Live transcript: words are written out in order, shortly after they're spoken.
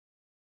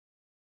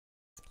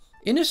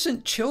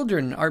Innocent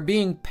children are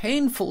being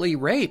painfully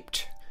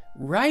raped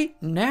right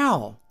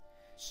now.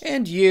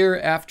 And year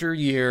after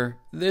year,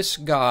 this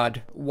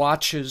God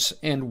watches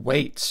and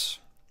waits.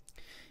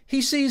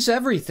 He sees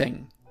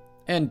everything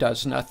and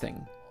does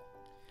nothing.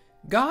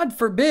 God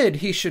forbid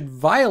he should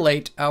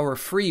violate our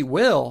free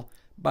will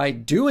by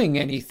doing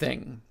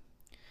anything.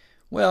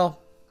 Well,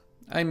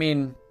 I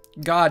mean,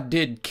 God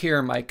did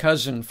cure my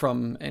cousin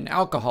from an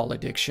alcohol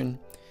addiction,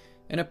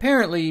 and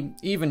apparently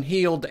even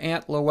healed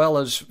Aunt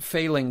Luella's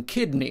failing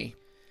kidney.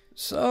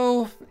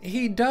 So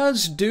he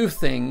does do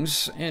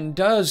things and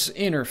does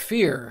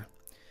interfere.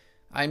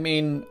 I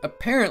mean,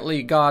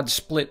 apparently God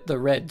split the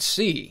Red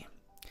Sea.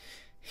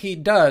 He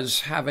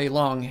does have a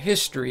long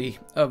history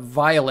of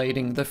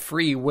violating the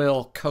free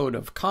will code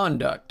of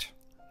conduct.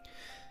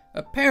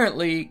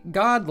 Apparently,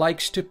 God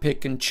likes to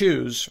pick and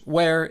choose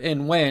where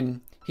and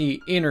when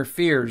he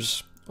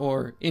interferes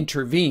or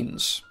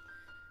intervenes.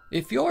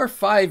 If you're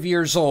 5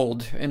 years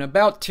old and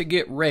about to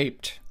get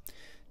raped,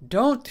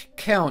 don't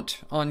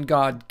count on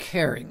God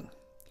caring.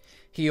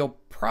 He'll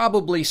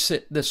probably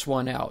sit this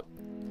one out.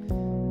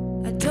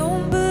 I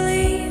don't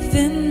believe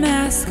in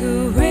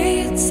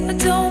masquerades. I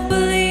don't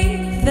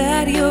believe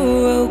that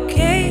you're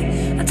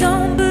okay. I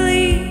don't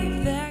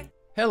believe that...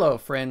 Hello,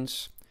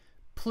 friends.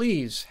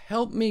 Please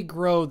help me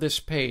grow this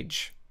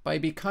page by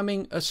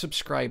becoming a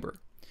subscriber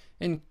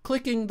and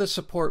clicking the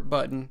support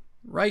button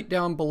right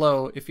down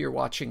below if you're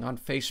watching on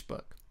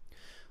Facebook.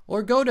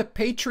 Or go to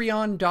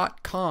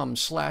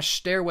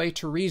patreon.com/Stairway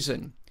to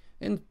Reason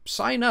and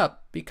sign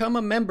up, become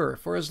a member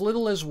for as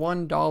little as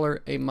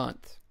 $1 a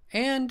month.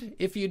 And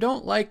if you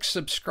don't like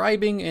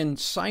subscribing and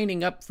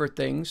signing up for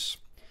things,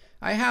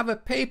 I have a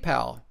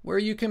PayPal where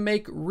you can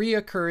make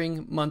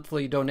reoccurring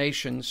monthly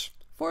donations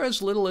for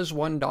as little as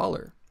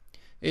 $1.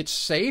 It's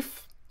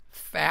safe,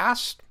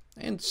 fast,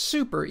 and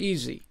super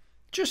easy.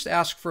 Just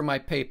ask for my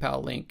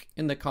PayPal link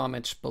in the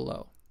comments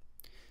below.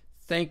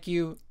 Thank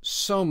you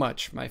so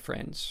much, my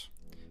friends,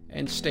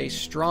 and stay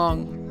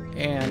strong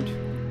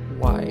and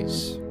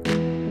wise.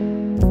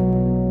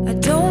 I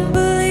don't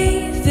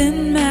believe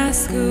in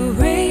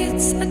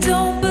masquerades. I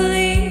don't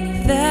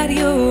believe that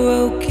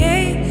you're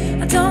okay.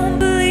 I don't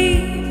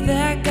believe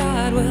that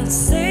God will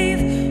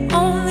save.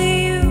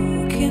 Only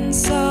you can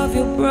solve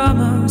your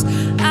problems.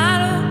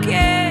 I don't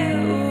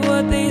care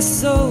what they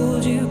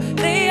sold you.